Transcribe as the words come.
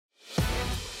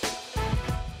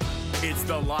It's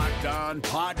the Locked On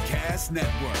Podcast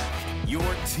Network, your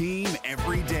team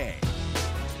every day.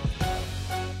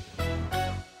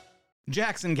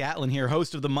 Jackson Gatlin here,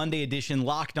 host of the Monday edition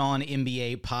Locked On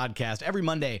NBA podcast. Every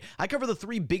Monday, I cover the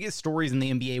three biggest stories in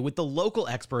the NBA with the local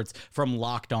experts from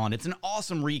Locked On. It's an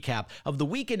awesome recap of the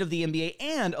weekend of the NBA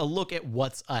and a look at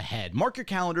what's ahead. Mark your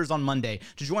calendars on Monday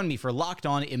to join me for Locked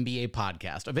On NBA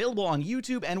podcast, available on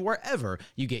YouTube and wherever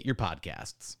you get your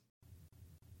podcasts.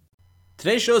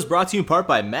 Today's show is brought to you in part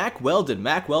by Mack Weldon.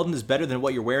 Mack Weldon is better than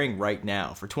what you're wearing right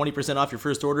now. For 20% off your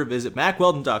first order, visit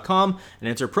MackWeldon.com and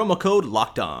enter promo code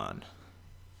LOCKEDON.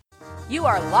 You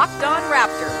are Locked On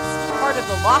Raptors, part of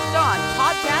the Locked On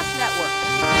Podcast Network.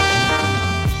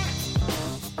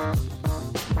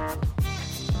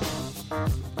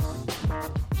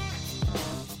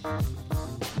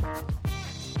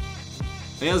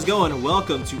 Hey, how's it going?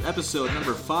 Welcome to episode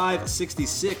number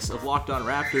 566 of Locked On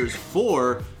Raptors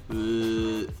for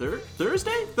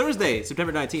Thursday,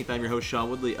 September 19th. I'm your host, Sean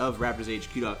Woodley of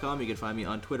RaptorsHQ.com. You can find me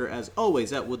on Twitter, as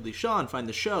always, at WoodleySean. Find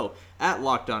the show at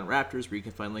Locked On Raptors, where you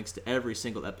can find links to every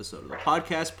single episode of the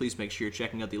podcast. Please make sure you're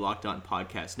checking out the Locked On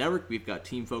Podcast Network. We've got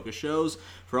team-focused shows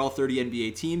for all 30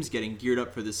 NBA teams getting geared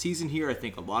up for the season here. I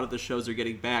think a lot of the shows are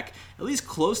getting back at least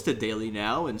close to daily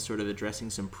now and sort of addressing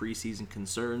some preseason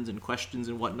concerns and questions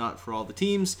and whatnot for all the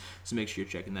teams. So make sure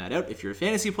you're checking that out. If you're a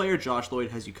fantasy player, Josh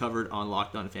Lloyd has you covered on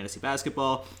Locked On Fantasy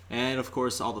Basketball, and of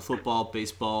course all the football,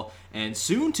 baseball, and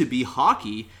soon to be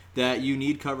hockey that you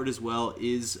need covered as well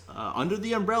is under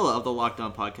the umbrella of the Locked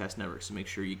On Podcast Network. So make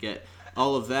sure you get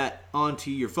all of that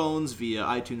onto your phones via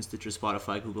iTunes, Stitcher,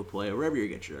 Spotify, Google Play, or wherever you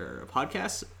get your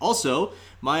podcasts. Also,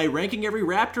 my Ranking Every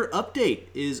Raptor update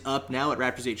is up now at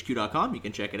RaptorsHQ.com. You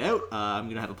can check it out. I'm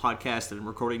going to have a podcast that I'm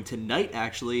recording tonight,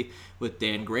 actually, with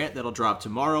Dan Grant that'll drop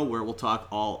tomorrow, where we'll talk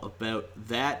all about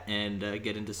that and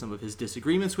get into some of his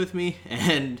disagreements with me,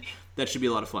 and that should be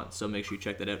a lot of fun. So make sure you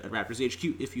check that out at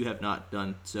RaptorsHQ if you have not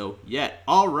done so yet.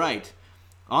 All right,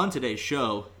 on today's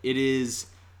show, it is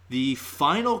the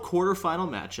final quarterfinal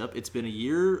matchup. It's been a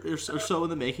year or so in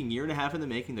the making, year and a half in the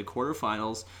making, the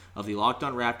quarterfinals of the Locked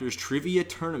On Raptors Trivia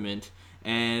Tournament.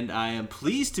 And I am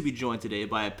pleased to be joined today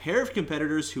by a pair of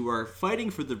competitors who are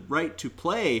fighting for the right to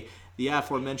play the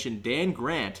aforementioned Dan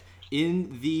Grant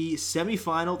in the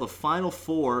semifinal, the Final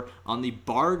Four, on the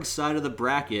Bargs side of the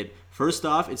bracket. First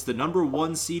off, it's the number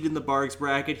one seed in the Bargs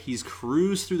bracket. He's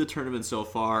cruised through the tournament so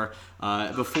far.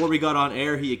 Before we got on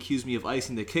air, he accused me of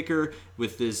icing the kicker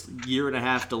with this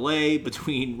year-and-a-half delay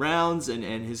between rounds and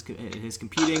his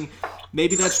competing.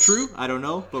 Maybe that's true. I don't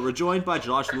know. But we're joined by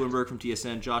Josh Lewenberg from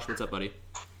TSN. Josh, what's up, buddy?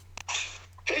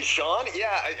 Hey, Sean.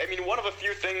 Yeah, I mean, one of a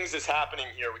few things is happening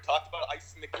here. We talked about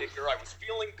icing the kicker. I was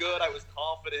feeling good. I was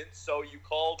confident. So you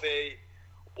called a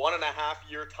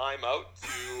 1.5-year timeout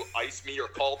to ice me, or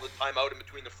called the timeout in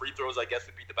between the free throws, I guess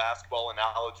would be the basketball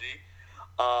analogy.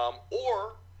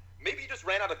 Or maybe you just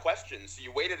ran out of questions, so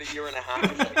you waited a year and a half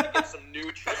so you could get some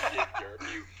new trivia here.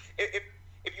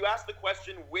 If you ask the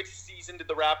question, which season did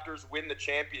the Raptors win the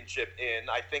championship in,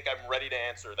 I think I'm ready to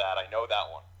answer that. I know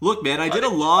that one. Look, man, I did a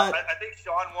lot. I think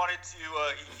Sean wanted to,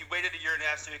 he waited a year and a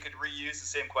half so he could reuse the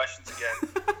same questions again.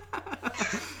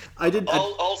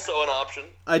 Also an option.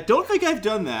 I don't think I've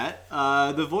done that.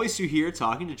 The voice you hear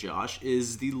talking to Josh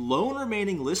is the lone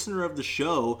remaining listener of the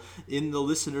show in the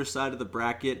listener side of the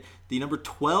bracket. The number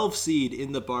 12 seed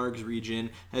in the Bargs region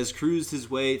has cruised his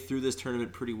way through this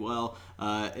tournament pretty well,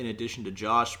 in addition to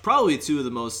Josh. Probably two of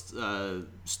the most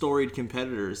storied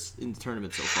competitors in the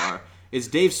tournament so far. It's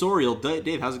Dave Sorial.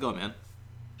 Dave, how's it going, man?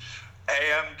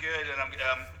 Hey, I'm good, and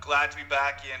I'm glad to be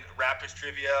back in Raptors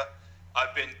trivia.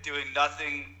 I've been doing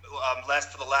nothing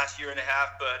less for the last year and a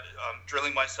half, but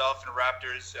drilling myself in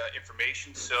Raptors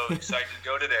information, so excited to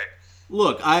go today.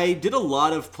 Look, I did a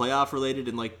lot of playoff-related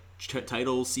and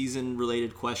title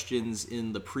season-related questions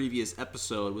in the previous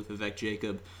episode with Vivek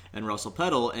Jacob and Russell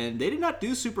Peddle, and they did not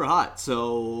do super hot.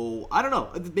 So, I don't know.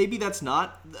 Maybe that's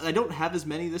not. I don't have as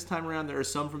many this time around. There are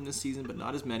some from this season, but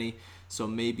not as many. So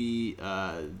maybe,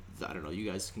 I don't know, you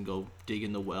guys can go dig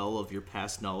in the well of your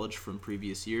past knowledge from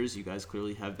previous years. You guys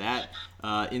clearly have that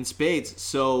in spades.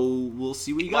 So we'll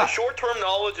see what you got. My short-term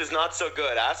knowledge is not so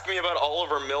good. Ask me about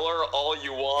Oliver Miller all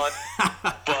you want,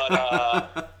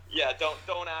 but yeah,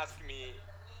 don't ask me.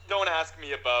 Don't ask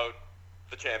me about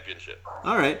the championship.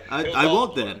 All right, I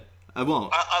won't then. I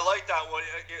won't. I like that one.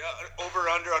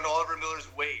 Over/under on Oliver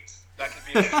Miller's weight. That could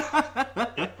be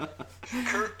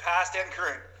past and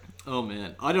current. Oh,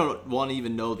 man. I don't want to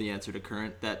even know the answer to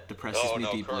current. That depresses me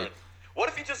deeply. Current. What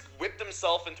if he just whipped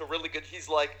himself into really good... He's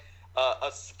like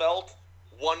a svelte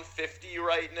 150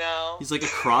 right now. He's like a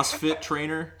CrossFit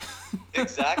trainer.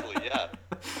 Exactly, yeah.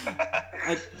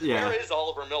 Yeah. Where is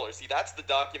Oliver Miller? See, that's the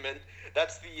document.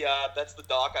 That's the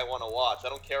doc I want to watch. I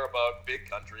don't care about Big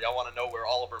Country. I want to know where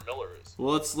Oliver Miller is.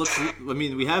 Well, let's. I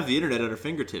mean, we have the internet at our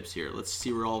fingertips here. Let's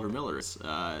see where Oliver Miller is.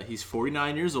 He's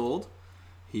 49 years old.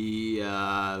 He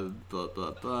when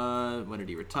did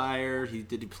he retire?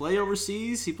 Did he play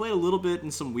overseas? He played a little bit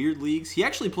in some weird leagues. He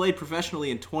actually played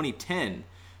professionally in 2010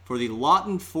 for the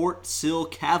Lawton Fort Sill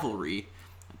Cavalry.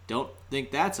 I don't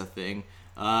think that's a thing.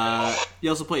 He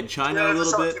also played in China a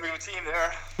little bit. Team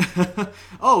there.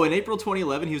 Oh, in April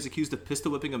 2011, he was accused of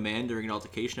pistol whipping a man during an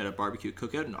altercation at a barbecue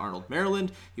cookout in Arnold,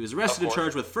 Maryland. He was arrested and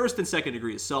charged with first and second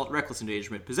degree assault, reckless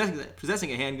endangerment,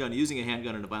 possessing a handgun, using a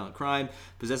handgun in a violent crime,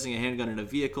 possessing a handgun in a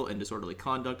vehicle, and disorderly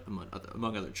conduct,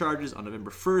 among other charges. On November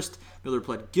 1st, Miller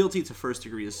pled guilty to first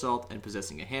degree assault and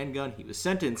possessing a handgun. He was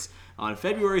sentenced on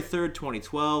February 3rd,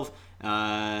 2012.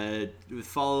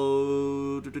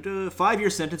 Followed 5-year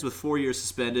sentence with 4 years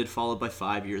suspended, followed by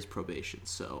 5 years probation.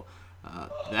 So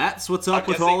that's what's up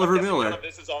with Oliver Miller.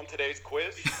 This is on today's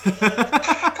quiz.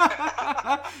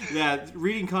 Yeah,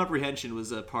 reading comprehension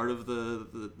was a part of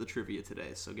the trivia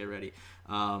today. So get ready.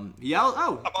 I'm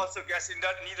also guessing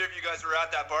that neither of you guys were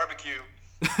at that barbecue.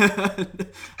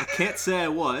 I can't say I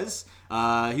was.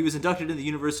 He was inducted in the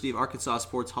University of Arkansas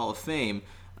Sports Hall of Fame.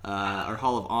 Our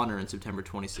Hall of Honor in September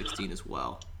 2016 as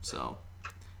well. So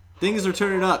things are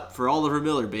turning up for Oliver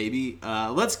Miller, baby.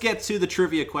 Let's get to the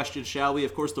trivia question, shall we?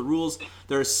 Of course, the rules.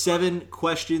 There are 7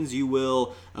 questions. You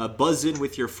will buzz in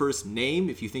with your first name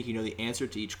if you think you know the answer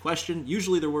to each question.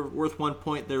 Usually they're worth 1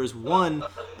 point. There is one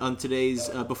on today's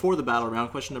before the battle round.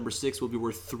 Question number 6 will be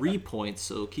worth 3 points,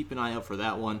 so keep an eye out for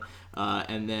that one.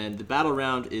 And then the battle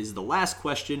round is the last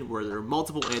question where there are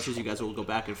multiple answers. You guys will go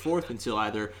back and forth until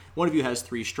either one of you has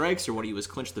 3 strikes or one of you has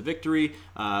clinched the victory,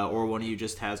 or one of you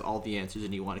just has all the answers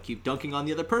and you want to keep dunking on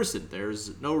the other person.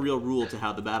 There's no real rule to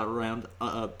how the battle round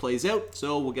plays out,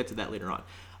 so we'll get to that later on.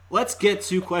 Let's get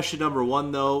to question number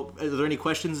 1, though. Are there any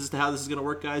questions as to how this is going to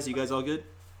work, guys? You guys all good?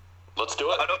 Let's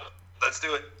do it. Let's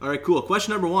do it. All right, cool.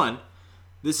 Question number 1.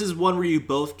 This is one where you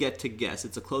both get to guess.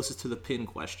 It's the closest to the pin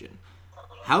question.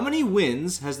 How many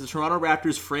wins has the Toronto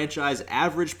Raptors franchise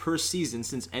averaged per season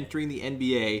since entering the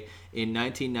NBA in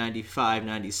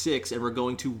 1995-96, and we're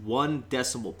going to 1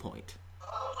 decimal point?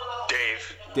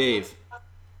 Dave.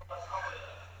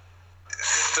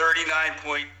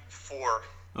 39.4.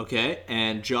 Okay,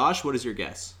 and Josh, what is your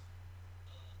guess?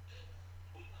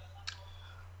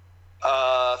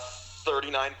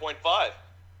 39.5.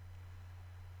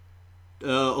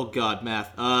 Oh God,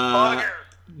 math.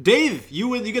 Dave,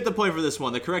 you get the point for this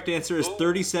one. The correct answer is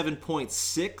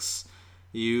 37.6.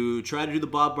 You tried to do the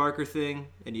Bob Barker thing,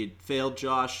 and you failed,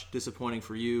 Josh. Disappointing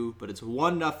for you, but it's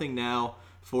 1-0 now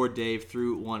for Dave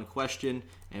through 1 question,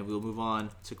 and we'll move on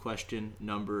to question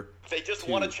number 2. They just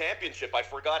won a championship. I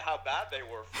forgot how bad they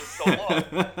were for so long.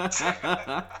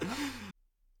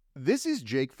 This is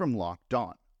Jake from Locked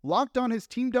On. Locked On has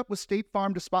teamed up with State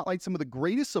Farm to spotlight some of the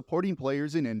greatest supporting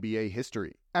players in NBA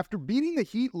history. After beating the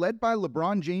Heat led by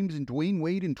LeBron James and Dwayne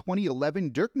Wade in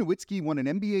 2011, Dirk Nowitzki won an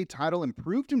NBA title and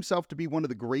proved himself to be one of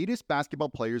the greatest basketball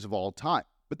players of all time.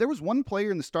 But there was one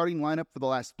player in the starting lineup for the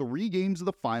last 3 games of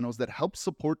the finals that helped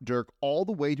support Dirk all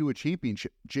the way to a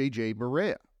championship, JJ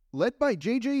Barea. Led by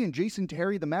JJ and Jason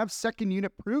Terry, the Mavs' second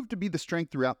unit proved to be the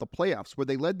strength throughout the playoffs, where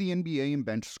they led the NBA in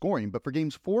bench scoring. But for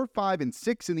games 4, 5, and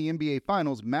 6 in the NBA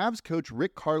Finals, Mavs coach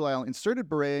Rick Carlisle inserted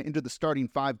Barea into the starting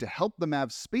 5 to help the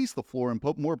Mavs space the floor and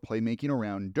put more playmaking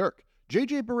around Dirk.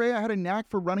 JJ Barea had a knack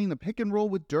for running the pick and roll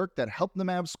with Dirk that helped the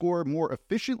Mavs score more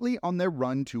efficiently on their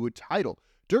run to a title.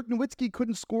 Dirk Nowitzki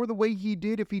couldn't score the way he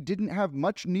did if he didn't have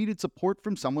much needed support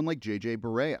from someone like JJ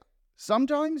Barea.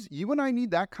 Sometimes you and I need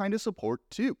that kind of support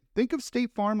too. Think of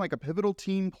State Farm like a pivotal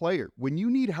team player. When you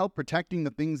need help protecting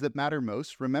the things that matter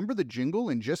most, remember the jingle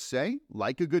and just say,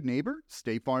 like a good neighbor,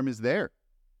 State Farm is there.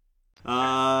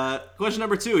 Question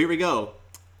number 2, here we go.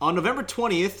 On November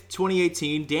 20th,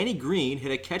 2018, Danny Green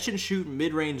hit a catch-and-shoot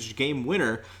mid-range game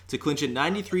winner to clinch a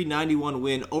 93-91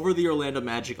 win over the Orlando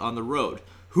Magic on the road.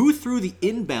 Who threw the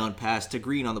inbound pass to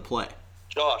Green on the play?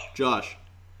 Josh.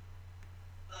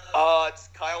 It's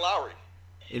Kyle Lowry.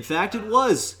 In fact, it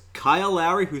was Kyle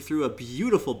Lowry who threw a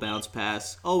beautiful bounce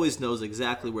pass. Always knows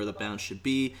exactly where the bounce should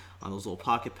be on those little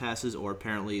pocket passes or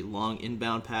apparently long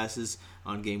inbound passes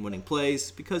on game-winning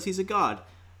plays because he's a god.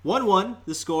 1-1,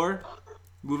 the score.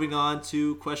 Moving on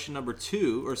to question number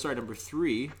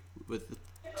 3 with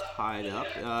tied up.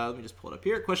 Let me just pull it up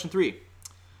here. Question 3.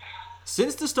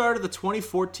 Since the start of the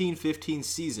 2014-15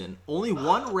 season, only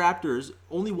one Raptor,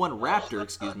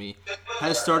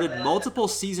 has started multiple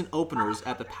season openers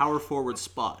at the power forward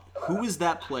spot. Who is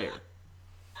that player?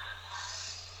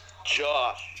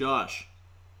 Josh.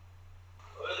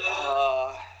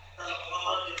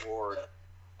 Lord.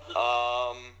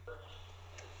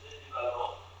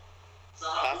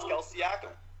 Pascal Siakam.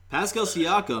 Pascal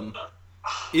Siakam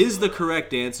is the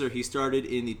correct answer. He started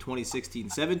in the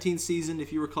 2016-17 season,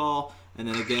 if you recall, and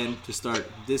then again to start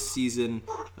this season.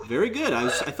 Very good. I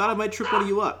thought I might trip one of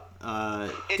you up.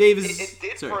 Dave is... It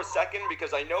did sorry. for a second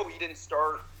because I know he didn't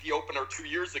start the opener 2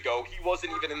 years ago. He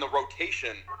wasn't even in the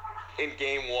rotation in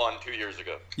Game 1 2 years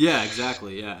ago. Yeah,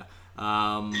 exactly, yeah.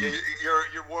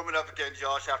 You're warming up again,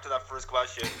 Josh, after that first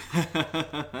question.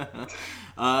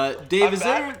 Dave, I'm is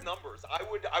bad there... with numbers. I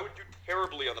would do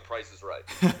terribly on The Price is Right.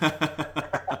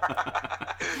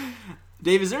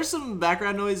 Dave, is there some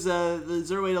background noise? Is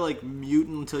there a way to like mute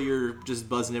until you're just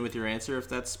buzzing in with your answer, if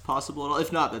that's possible at all?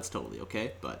 If not, that's totally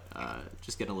okay. But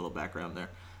just getting a little background there.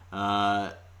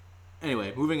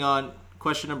 Anyway, moving on.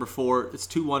 Question number 4. It's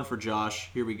 2-1 for Josh.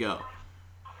 Here we go.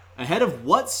 Ahead of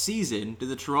what season did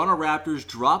the Toronto Raptors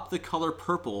drop the color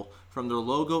purple from their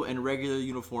logo and regular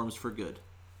uniforms for good?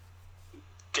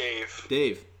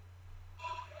 Dave.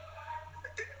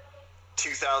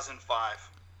 2005.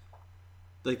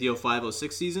 Like the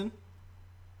 05-06 season?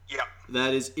 Yep.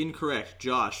 That is incorrect.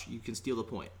 Josh, you can steal the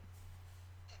point.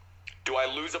 Do I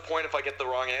lose a point if I get the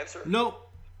wrong answer? Nope.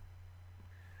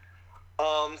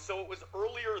 So it was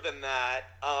earlier than that.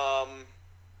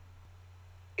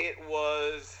 It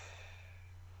was,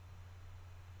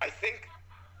 I think,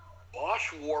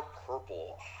 Bosch wore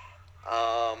purple.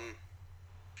 I'm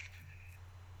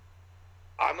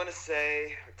gonna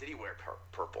say, did he wear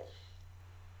purple?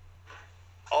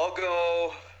 I'll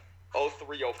go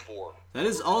 03-04. That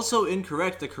is also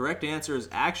incorrect. The correct answer is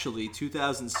actually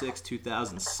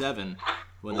 2006-2007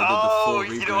 when they did the full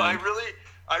rebrand.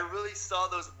 I really saw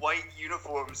those white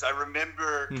uniforms. I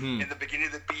remember in the beginning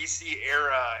of the BC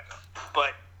era,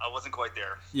 but I wasn't quite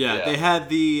there. Yeah, they had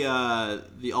the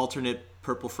alternate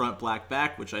purple front, black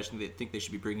back, which I think they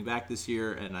should be bringing back this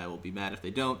year, and I will be mad if they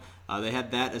don't. They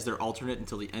had that as their alternate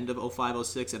until the end of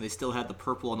 05-06, and they still had the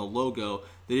purple on the logo.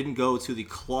 They didn't go to the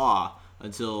claw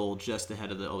until just ahead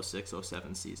of the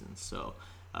 06-07 season. So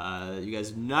you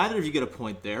guys, neither of you get a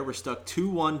point there. We're stuck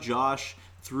 2-1, Josh,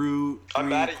 through 3 questions. I'm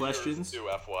bad at years, too,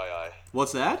 FYI.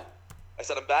 What's that? I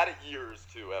said I'm bad at years,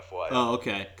 too, FYI. Oh,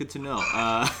 okay. Good to know.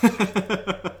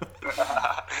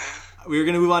 We're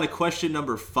going to move on to question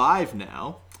number 5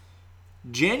 now.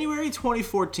 January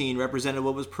 2014 represented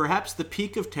what was perhaps the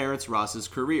peak of Terrence Ross's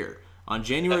career. On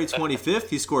January 25th,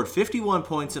 he scored 51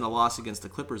 points in a loss against the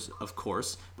Clippers, of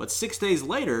course, but 6 days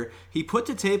later, he put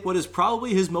to tape what is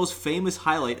probably his most famous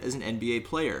highlight as an NBA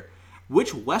player.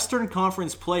 Which Western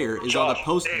Conference player is on the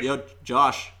post... Yo,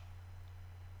 Josh.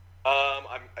 I'm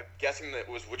guessing that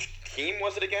was which team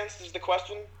was it against is the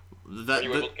question? Are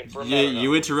you able to confirm that?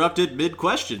 You interrupted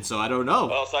mid-question, so I don't know.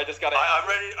 Well, so I just got to... I'm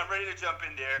ready to jump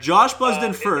in there. Josh buzzed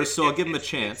in first, so I'll give him a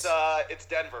chance. It's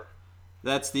Denver.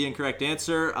 That's the incorrect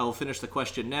answer. I will finish the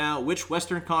question now. Which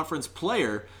Western Conference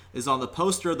player is on the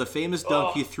poster of the famous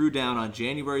dunk he threw down on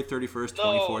January 31st,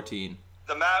 2014?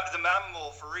 The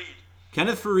Mammal Fareed.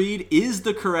 Kenneth Fareed is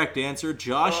the correct answer.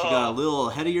 Josh, you got a little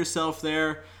ahead of yourself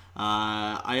there.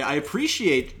 I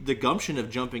appreciate the gumption of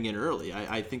jumping in early.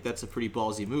 I think that's a pretty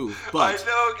ballsy move. But I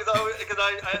know, because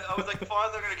I was like,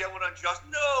 finally they're going to get one on Josh.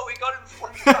 No, he got it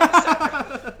before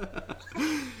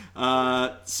me.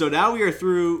 So now we are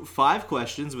through 5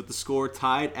 questions with the score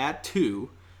tied at 2.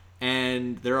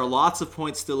 And there are lots of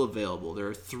points still available. There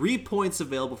are 3 points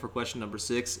available for question number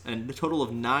 6, and a total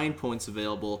of 9 points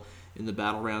available in the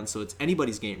battle round. So it's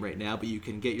anybody's game right now, but you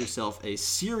can get yourself a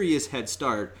serious head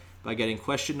start by getting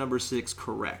question number 6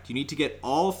 correct. You need to get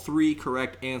all 3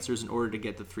 correct answers in order to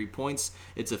get the 3 points.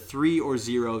 It's a 3 or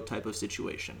 0 type of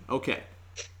situation. Okay,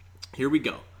 here we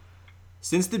go.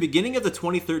 Since the beginning of the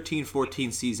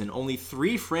 2013-14 season, only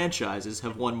 3 franchises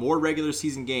have won more regular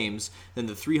season games than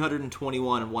the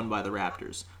 321 won by the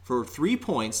Raptors. For 3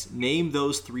 points, name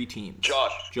those 3 teams.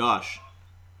 Josh.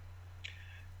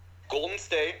 Golden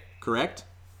State. Correct.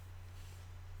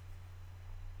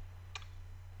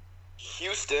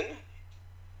 Houston.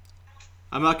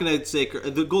 I'm not going to say...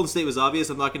 The Golden State was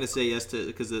obvious. I'm not going to say yes to...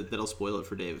 because that'll spoil it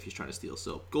for Dave if he's trying to steal.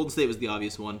 So, Golden State was the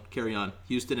obvious one. Carry on.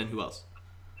 Houston, and who else?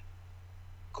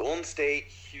 Golden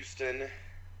State, Houston,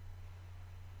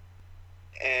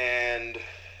 and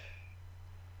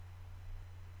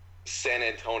San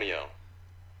Antonio.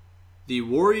 The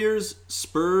Warriors,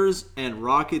 Spurs, and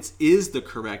Rockets is the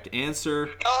correct answer.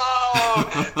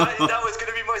 Oh, that was going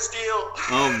to be my steal.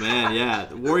 Oh, man, yeah.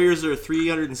 The Warriors are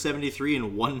 373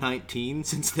 and 119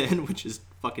 since then, which is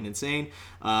fucking insane.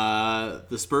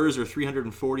 The Spurs are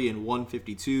 340 and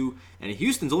 152, and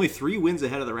Houston's only 3 wins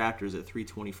ahead of the Raptors at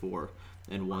 324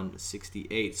 and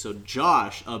 168. So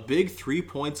Josh, a big 3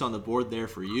 points on the board there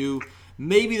for you.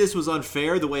 Maybe this was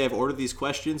unfair the way I've ordered these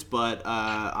questions, but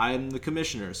I'm the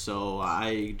commissioner, so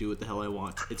I do what the hell I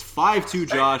want. It's 5-2,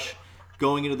 Josh,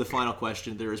 going into the final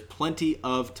question. There is plenty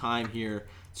of time here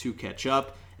to catch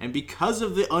up. And because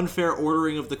of the unfair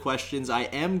ordering of the questions, I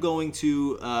am going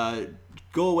to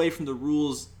go away from the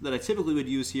rules that I typically would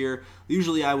use here.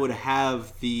 Usually I would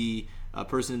have the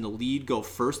person in the lead go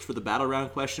first for the battle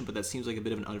round question, but that seems like a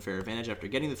bit of an unfair advantage after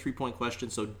getting the 3-point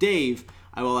question. So Dave,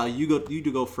 I will allow you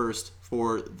to go first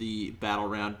for the battle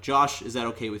round. Josh, is that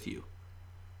okay with you?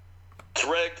 It's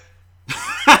rigged. Hey,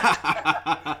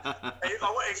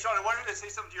 Sean, I wanted to say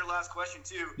something to your last question,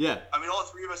 too. Yeah. I mean, all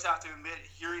 3 of us have to admit,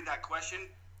 hearing that question,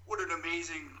 what an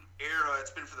amazing era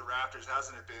it's been for the Raptors,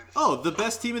 hasn't it been? Oh, the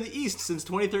best team in the East since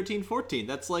 2013-14.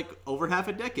 That's like over half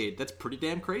a decade. That's pretty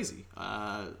damn crazy.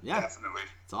 Yeah. Definitely.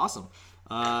 It's awesome.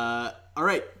 All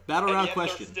right, battle round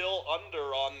question. They're still under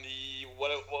on the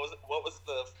what was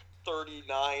the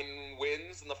 39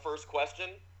 wins in the first question?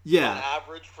 Yeah. On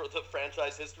average for the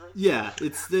franchise history? Yeah,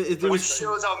 Which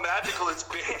shows how magical it's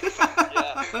been.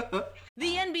 Yeah.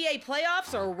 The NBA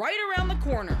playoffs are right around the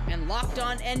corner, and Locked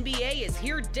On NBA is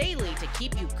here daily to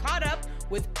keep you caught up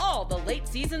with all the late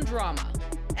season drama.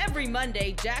 Every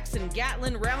Monday, Jackson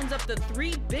Gatlin rounds up the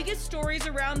 3 biggest stories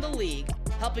around the league,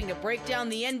 helping to break down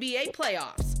the NBA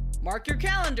playoffs. Mark your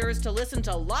calendars to listen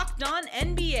to Locked On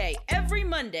NBA every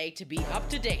Monday to be up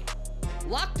to date.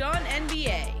 Locked On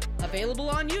NBA, available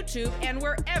on YouTube and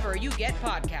wherever you get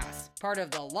podcasts. Part of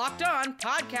the Locked On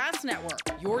Podcast Network,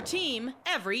 your team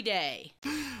every day.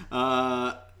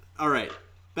 All right,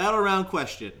 battle round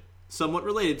question, somewhat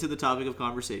related to the topic of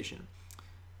conversation.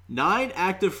 9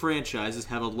 active franchises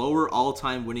have a lower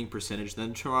all-time winning percentage than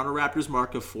the Toronto Raptors'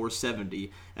 mark of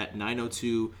 470 at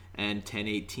 902 and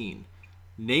 1018.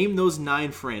 Name those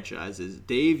 9 franchises.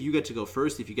 Dave, you get to go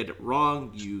first. If you get it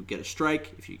wrong, you get a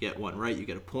strike. If you get one right, you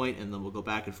get a point, and then we'll go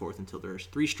back and forth until there's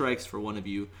 3 strikes for one of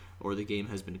you or the game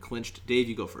has been clinched. Dave,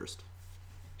 you go first.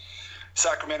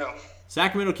 Sacramento.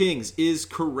 Sacramento Kings is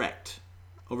correct.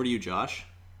 Over to you, Josh.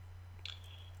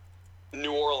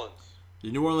 New Orleans.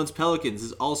 The New Orleans Pelicans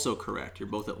is also correct. You're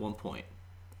both at 1 point.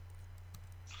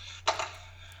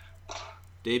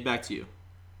 Dave, back to you.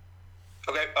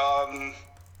 Okay,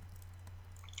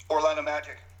 Orlando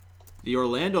Magic. The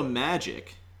Orlando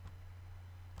Magic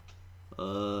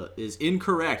is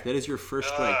incorrect. That is your first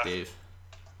strike, Dave.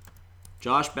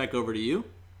 Josh, back over to you.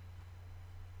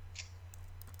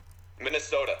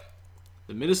 Minnesota.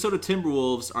 The Minnesota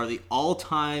Timberwolves are the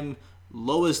all-time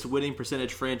lowest winning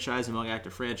percentage franchise among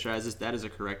active franchises. That is a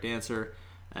correct answer.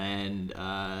 And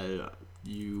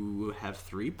you have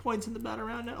 3 points in the battle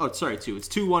round now? Oh, sorry, 2. It's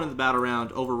 2-1 in the battle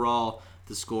round. Overall,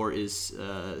 the score is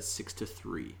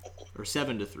 6-3. Or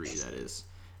 7-3, that is.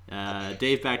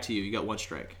 Dave, back to you. You got 1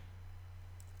 strike.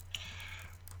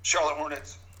 Charlotte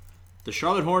Hornets. The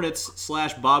Charlotte Hornets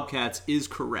 / Bobcats is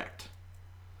correct.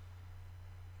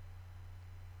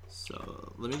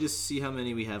 So let me just see how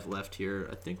many we have left here.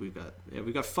 I think we've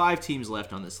got 5 teams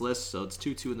left on this list, so it's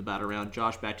 2-2 in the battle round.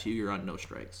 Josh, back to you. You're on no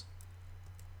strikes.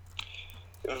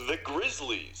 The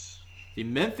Grizzlies. The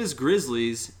Memphis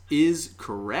Grizzlies is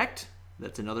correct.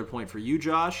 That's another point for you,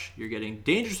 Josh. You're getting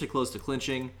dangerously close to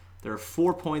clinching. There are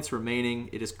 4 points remaining.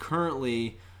 It is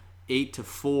currently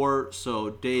 8-4. So,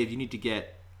 Dave, you need to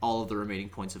get all of the remaining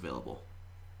points available.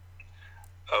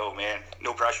 Oh man,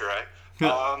 no pressure, right?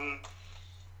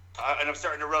 And I'm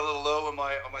starting to run a little low on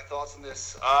my thoughts on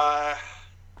this.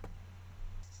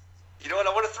 You know what?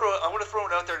 I want to throw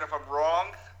it out there, and if I'm wrong,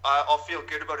 I'll feel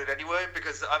good about it anyway,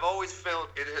 because I've always felt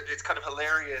it's kind of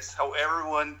hilarious how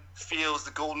everyone feels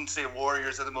the Golden State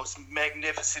Warriors are the most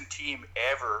magnificent team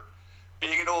ever.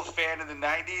 Being an old fan in the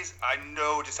 90s, I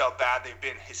know just how bad they've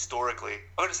been historically.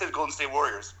 I'm going to say the Golden State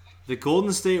Warriors. The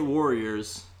Golden State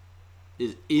Warriors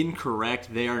is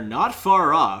incorrect. They are not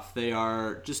far off. They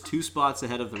are just 2 spots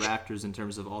ahead of the Raptors in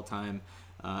terms of all-time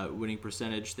winning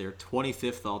percentage. They're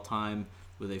 25th all-time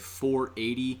with a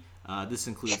 480. This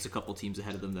includes a couple teams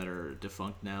ahead of them that are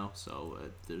defunct now. So,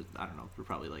 I don't know, we're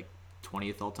probably like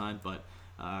 20th all-time. But,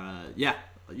 yeah,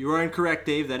 you are incorrect,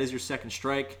 Dave. That is your second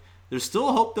strike. There's still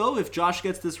a hope, though. If Josh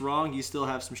gets this wrong, you still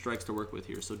have some strikes to work with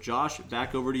here. So, Josh,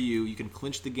 back over to you. You can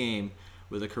clinch the game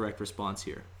with a correct response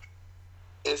here.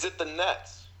 Is it the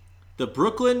Nets? The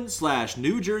Brooklyn /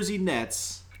 New Jersey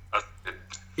Nets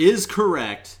is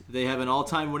correct. They have an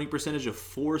all-time winning percentage of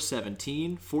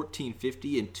 .417,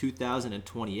 1450, and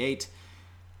 2,028.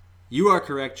 You are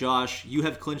correct, Josh. You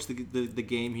have clinched the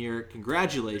game here.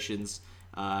 Congratulations.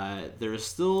 There are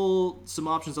still some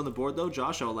options on the board, though.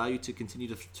 Josh, I'll allow you to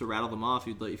continue to rattle them off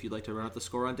if you'd like to run up the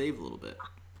score on Dave a little bit.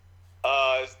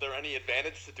 Is there any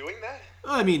advantage to doing that?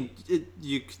 I mean,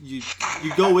 you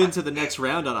go into the next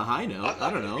round on a high note.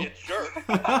 I don't know. Sure. You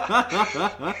get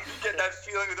that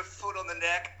feeling of the foot on the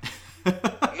neck.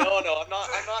 No, I'm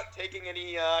not taking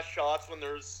any shots when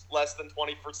there's less than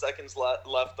 24 seconds left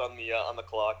on the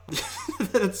clock.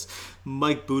 That's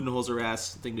Mike Budenholzer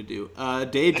ass thing to do.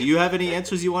 Dave, do you have any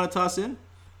answers you want to toss in?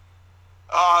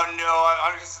 Oh no,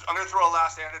 I'm gonna throw a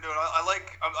last antidote.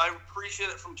 I appreciate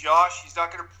it from Josh. He's not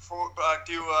gonna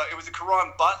do. It was a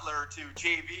Karan Butler to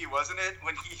JV, wasn't it?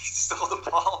 When he stole the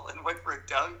ball and went for a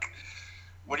dunk.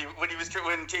 When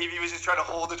JV was just trying to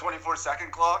hold the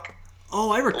 24-second clock. Oh,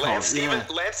 I recall. Lance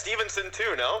Stevenson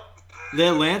too. No.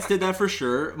 Yeah, Lance did that for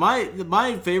sure.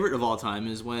 My favorite of all time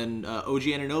is when OG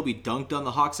Anunoby dunked on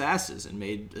the Hawks' asses and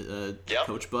made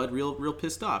Coach Bud real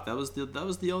pissed off. That was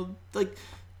the old, like,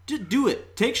 just do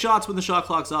it. Take shots when the shot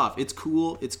clock's off. It's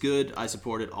cool. It's good. I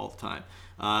support it all the time.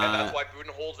 And that's why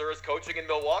Budenholzer is coaching in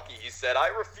Milwaukee. He said, "I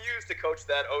refuse to coach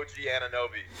that OG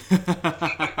Anunoby."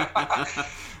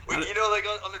 Like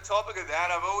on the topic of that,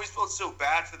 I've always felt so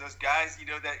bad for those guys,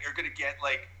 that are going to get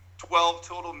like 12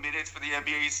 total minutes for the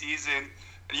NBA season,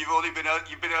 and you've been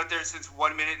out there since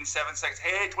 1 minute and 7 seconds.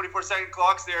 Hey, 24-second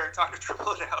clock's there. Time to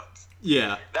dribble it out.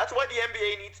 Yeah. That's why the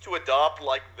NBA needs to adopt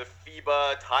like the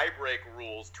FIBA tiebreak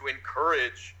rules to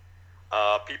encourage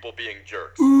people being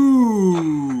jerks.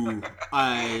 Ooh,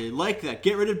 I like that.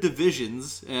 Get rid of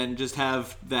divisions and just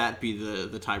have that be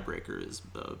the tiebreaker is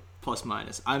plus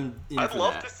minus. I'd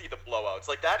love to see the blowouts.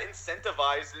 Like that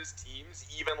incentivizes teams,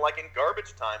 even like in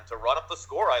garbage time, to run up the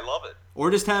score. I love it.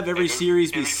 Or just have every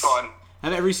series be fun.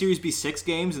 Have every series be 6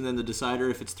 games, and then the decider,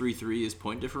 if it's 3-3, is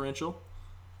point differential.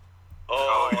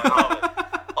 Oh, I love it.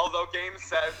 Although getting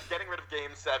rid of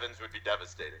Game 7s would be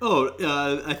devastating.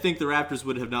 I think the Raptors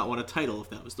would have not won a title if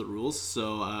that was the rules.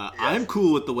 So Yes. I'm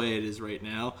cool with the way it is right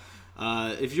now.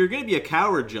 If you're going to be a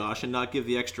coward, Josh, and not give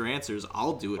the extra answers,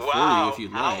 I'll do it for you if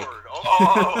you'd like.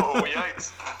 Oh,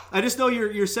 yikes. I just know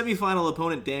your semifinal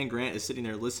opponent, Dan Grant, is sitting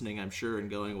there listening, I'm sure, and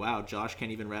going, wow, Josh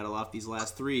can't even rattle off these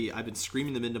last 3. I've been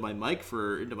screaming them into my mic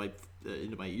into my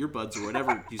earbuds or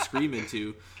whatever you scream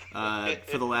into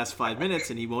for the last 5 minutes,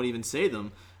 and he won't even say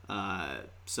them.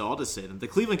 So I'll just say them. The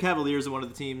Cleveland Cavaliers are one of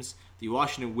the teams, the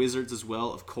Washington Wizards as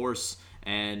well, of course,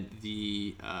 and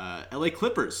the LA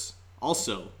Clippers,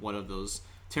 also one of those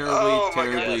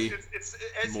terribly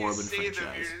morbid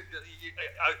franchise.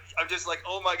 I'm just like,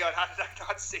 oh my god, how did I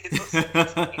not say those?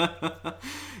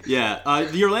 Yeah,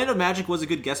 the Orlando Magic was a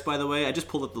good guess, by the way. I just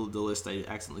pulled up the list. I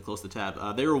accidentally closed the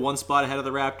tab. They were 1 spot ahead of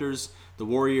the Raptors. The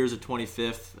Warriors are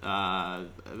 25th.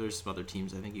 There's some other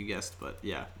teams I think you guessed, but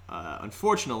yeah.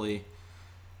 Unfortunately,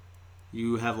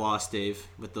 you have lost, Dave,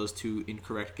 with those 2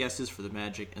 incorrect guesses for the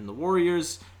Magic and the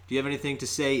Warriors. Do you have anything to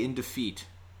say in defeat?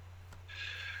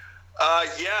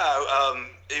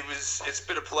 It's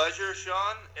been a pleasure,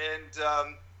 Sean, and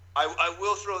I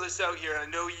will throw this out here. I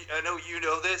know you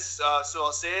know this, so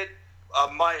I'll say it.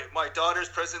 My daughter's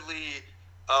presently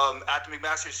at the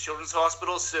McMaster's Children's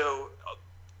Hospital, so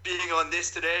being on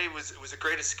this today was a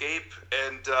great escape,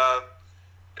 and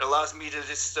it allows me to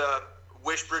just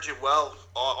wish Bridget well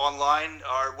online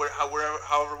or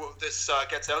however this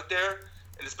gets out there,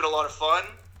 and it's been a lot of fun,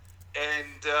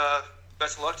 and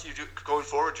best of luck to you going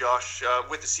forward, Josh,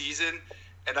 with the season.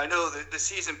 And I know that the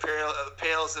season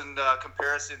pales in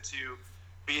comparison to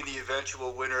being the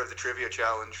eventual winner of the trivia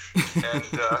challenge.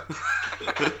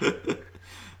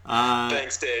 And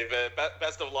thanks, Dave.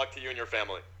 Best of luck to you and your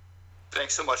family.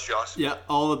 Thanks so much, Josh. Yeah,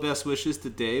 all the best wishes to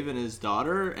Dave and his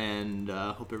daughter, and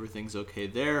hope everything's okay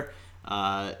there.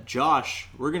 Josh,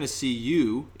 we're going to see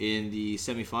you in the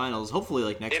semifinals, hopefully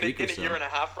like next week or so. In a year and a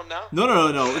half from now?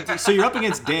 No. So you're up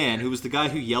against Dan, who was the guy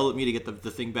who yelled at me to get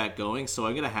the thing back going, so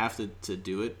I'm going to have to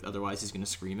do it, otherwise he's going to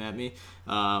scream at me.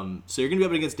 So you're going to be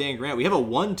up against Dan Grant. We have a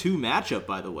 1-2 matchup,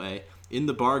 by the way, in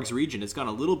the Bargs region. It's gone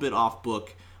a little bit off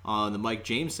book on the Mike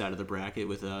James side of the bracket,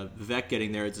 with Vivek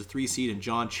getting there as a 3 seed and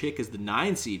John Chick as the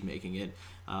 9 seed making it.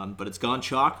 But it's gone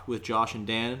chalk with Josh and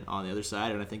Dan on the other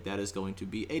side, and I think that is going to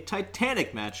be a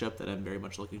titanic matchup that I'm very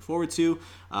much looking forward to.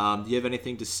 Do you have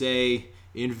anything to say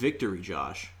in victory,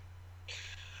 Josh?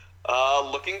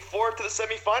 Looking forward to the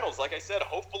semifinals. Like I said,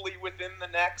 hopefully within the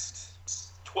next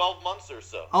 12 months or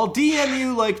so. I'll DM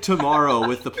you like tomorrow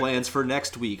with the plans for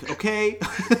next week, okay?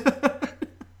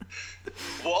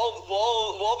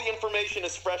 While the information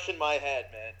is fresh in my head,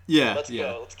 man. Yeah, Let's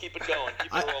go. Let's keep it going.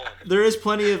 Keep it rolling. There is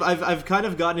plenty of. I've kind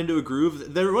of gotten into a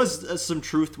groove. There was some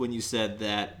truth when you said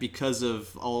that because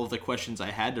of all of the questions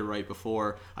I had to write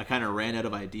before, I kind of ran out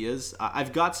of ideas.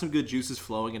 I've got some good juices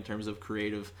flowing in terms of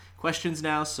creative questions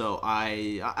now, so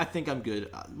I think I'm good.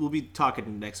 We'll be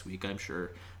talking next week, I'm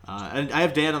sure. And I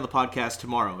have Dan on the podcast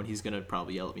tomorrow, and he's gonna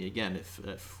probably yell at me again if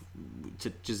to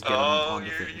just get him on the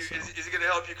thing. So. Is he going to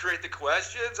help you create the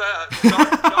questions?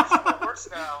 John's worse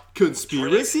now.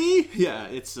 Conspiracy? Yeah,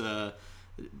 it's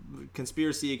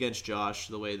conspiracy against Josh,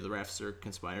 the way the refs are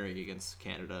conspiring against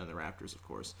Canada and the Raptors, of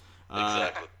course.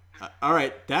 Exactly. All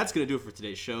right, that's going to do it for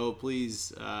today's show.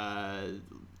 Please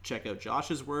check out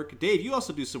Josh's work. Dave, you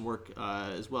also do some work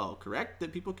as well, correct,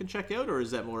 that people can check out? Or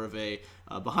is that more of a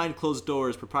behind closed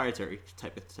doors proprietary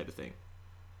type of thing?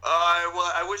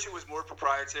 Well, I wish it was more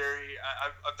proprietary.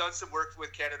 I've done some work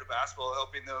with Canada Basketball,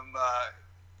 helping them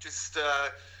just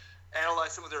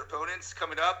analyze some of their opponents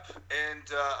coming up, and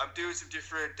I'm doing some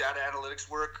different data analytics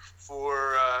work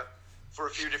for a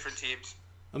few different teams.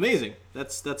 Amazing.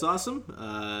 That's awesome.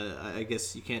 I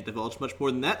guess you can't divulge much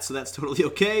more than that, so that's totally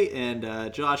okay.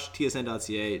 And Josh,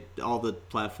 tsn.ca, all the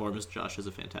platforms. Josh does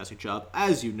a fantastic job,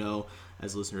 as you know,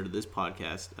 as a listener to this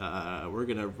podcast. We're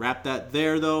going to wrap that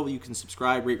there, though. You can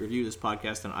subscribe, rate, review this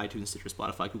podcast on iTunes, Stitcher,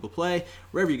 Spotify, Google Play,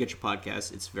 wherever you get your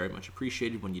podcasts. It's very much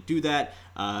appreciated when you do that.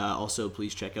 Also,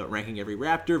 please check out Ranking Every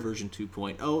Raptor, version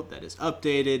 2.0. That is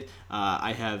updated.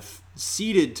 I have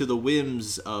ceded to the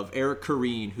whims of Eric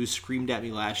Kareen, who screamed at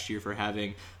me last year for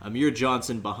having Amir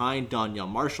Johnson behind Donyell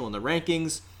Marshall in the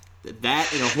rankings.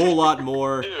 That and a whole lot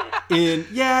more in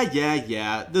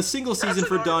the single season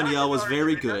for Donyell was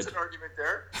very good. That's an argument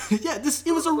there. Yeah,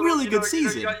 it was a really good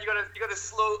season. You got a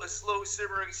slow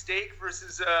simmering steak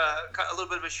versus a little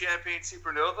bit of a champagne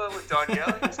supernova with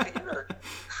Donyell.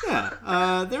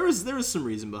 Yeah, there was some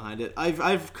reason behind it.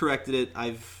 I've corrected it.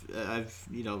 I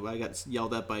got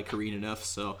yelled at by Kareen enough,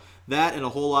 so that and a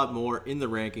whole lot more in the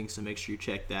rankings. So make sure you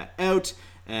check that out.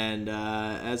 And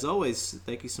as always,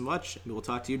 thank you so much. And we'll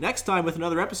talk to you next time with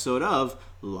another episode of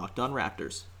Locked On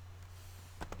Raptors.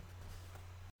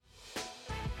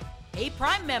 Hey,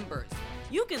 Prime members,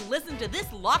 you can listen to this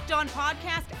Locked On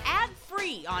podcast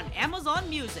ad-free on Amazon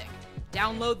Music.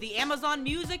 Download the Amazon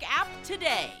Music app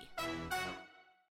today.